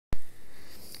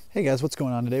Hey guys, what's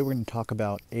going on today? We're going to talk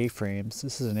about A-frames.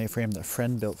 This is an A-frame that a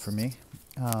friend built for me.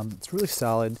 It's really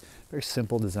solid, very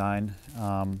simple design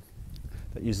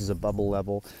that uses a bubble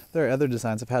level. There are other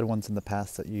designs. I've had ones in the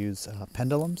past that use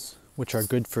pendulums, which are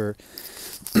good for,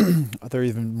 they're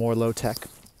even more low-tech.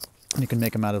 You can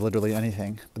make them out of literally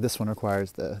anything, but this one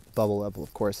requires the bubble level,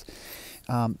 of course.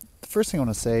 The first thing I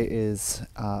want to say is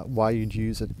why you'd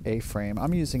use an A-frame.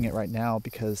 I'm using it right now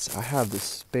because I have this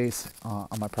space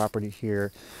on my property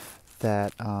here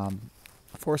that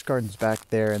forest garden's back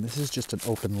there, and this is just an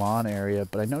open lawn area,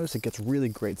 but I notice it gets really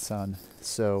great sun.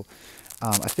 So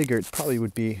I figure it probably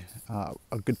would be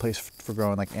a good place for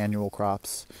growing like annual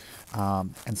crops.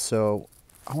 And so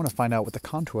I want to find out what the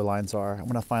contour lines are. I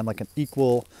want to find like an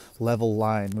equal level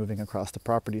line moving across the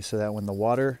property so that when the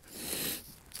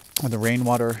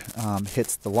rainwater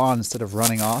hits the lawn, instead of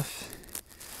running off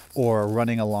or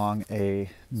running along a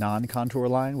non-contour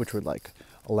line, which would like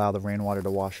allow the rainwater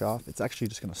to wash off, it's actually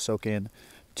just going to soak in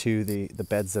to the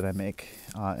beds that I make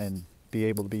and be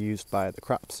able to be used by the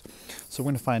crops. So we're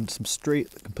going to find some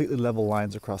straight, completely level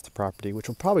lines across the property, which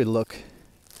will probably look,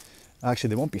 actually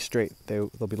they won't be straight, they'll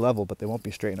be level, but they won't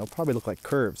be straight, and it'll probably look like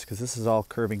curves because this is all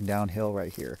curving downhill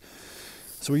right here.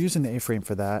 So we're using the A-frame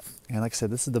for that, and like I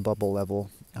said, this is the bubble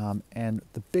level. And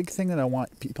the big thing that I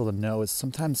want people to know is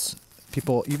sometimes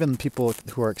people, even people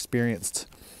who are experienced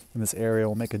in this area,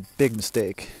 will make a big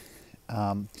mistake.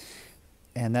 And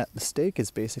that mistake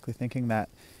is basically thinking that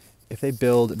if they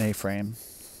build an A-frame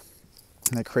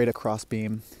and they create a cross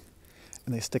beam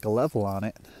and they stick a level on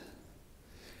it,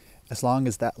 as long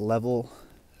as that level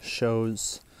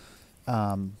shows,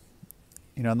 and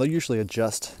they'll usually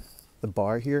adjust the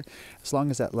bar here, as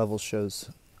long as that level shows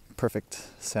perfect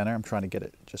center, I'm trying to get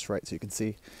it just right so you can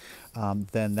see,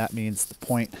 then that means the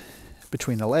point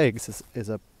between the legs is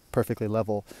a perfectly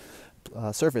level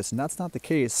surface. And that's not the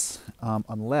case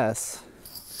unless,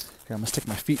 here, I'm going to stick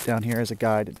my feet down here as a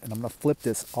guide, and I'm going to flip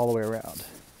this all the way around.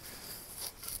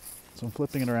 So I'm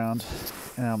flipping it around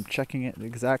and I'm checking it at the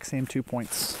exact same 2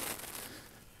 points.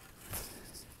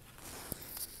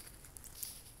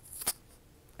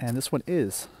 And this one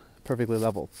is perfectly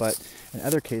level, but in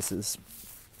other cases,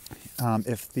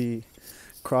 if the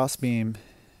cross beam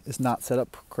is not set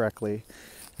up correctly,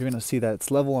 you're going to see that it's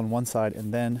level on one side,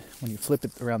 and then when you flip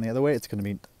it around the other way, it's going to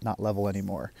be not level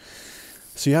anymore.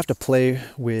 So you have to play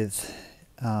with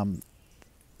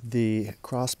the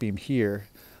cross beam here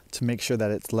to make sure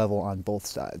that it's level on both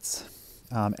sides.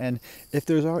 And if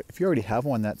you already have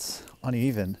one that's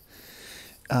uneven,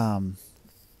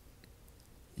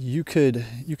 you could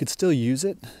still use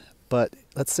it. But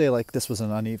let's say like this was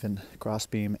an uneven cross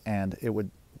beam and it would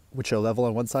show level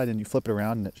on one side, and you flip it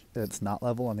around and it's not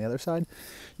level on the other side,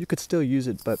 you could still use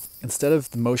it. But instead of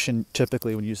the motion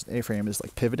typically when you use an A-frame is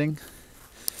like pivoting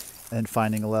and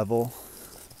finding a level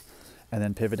and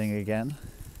then pivoting again,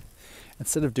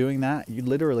 instead of doing that, you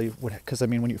literally would, because I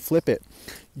mean when you flip it,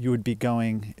 you would be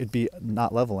going, it'd be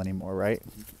not level anymore, right?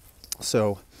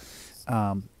 So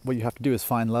what you have to do is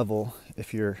find level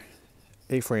if you're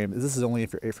A-frame. This is only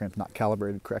if your A-frame is not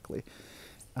calibrated correctly.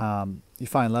 You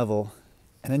find level,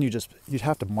 and then you'd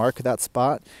have to mark that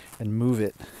spot and move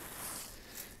it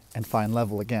and find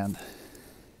level again.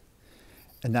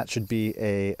 And that should be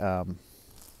an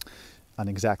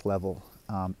exact level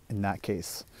in that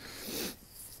case.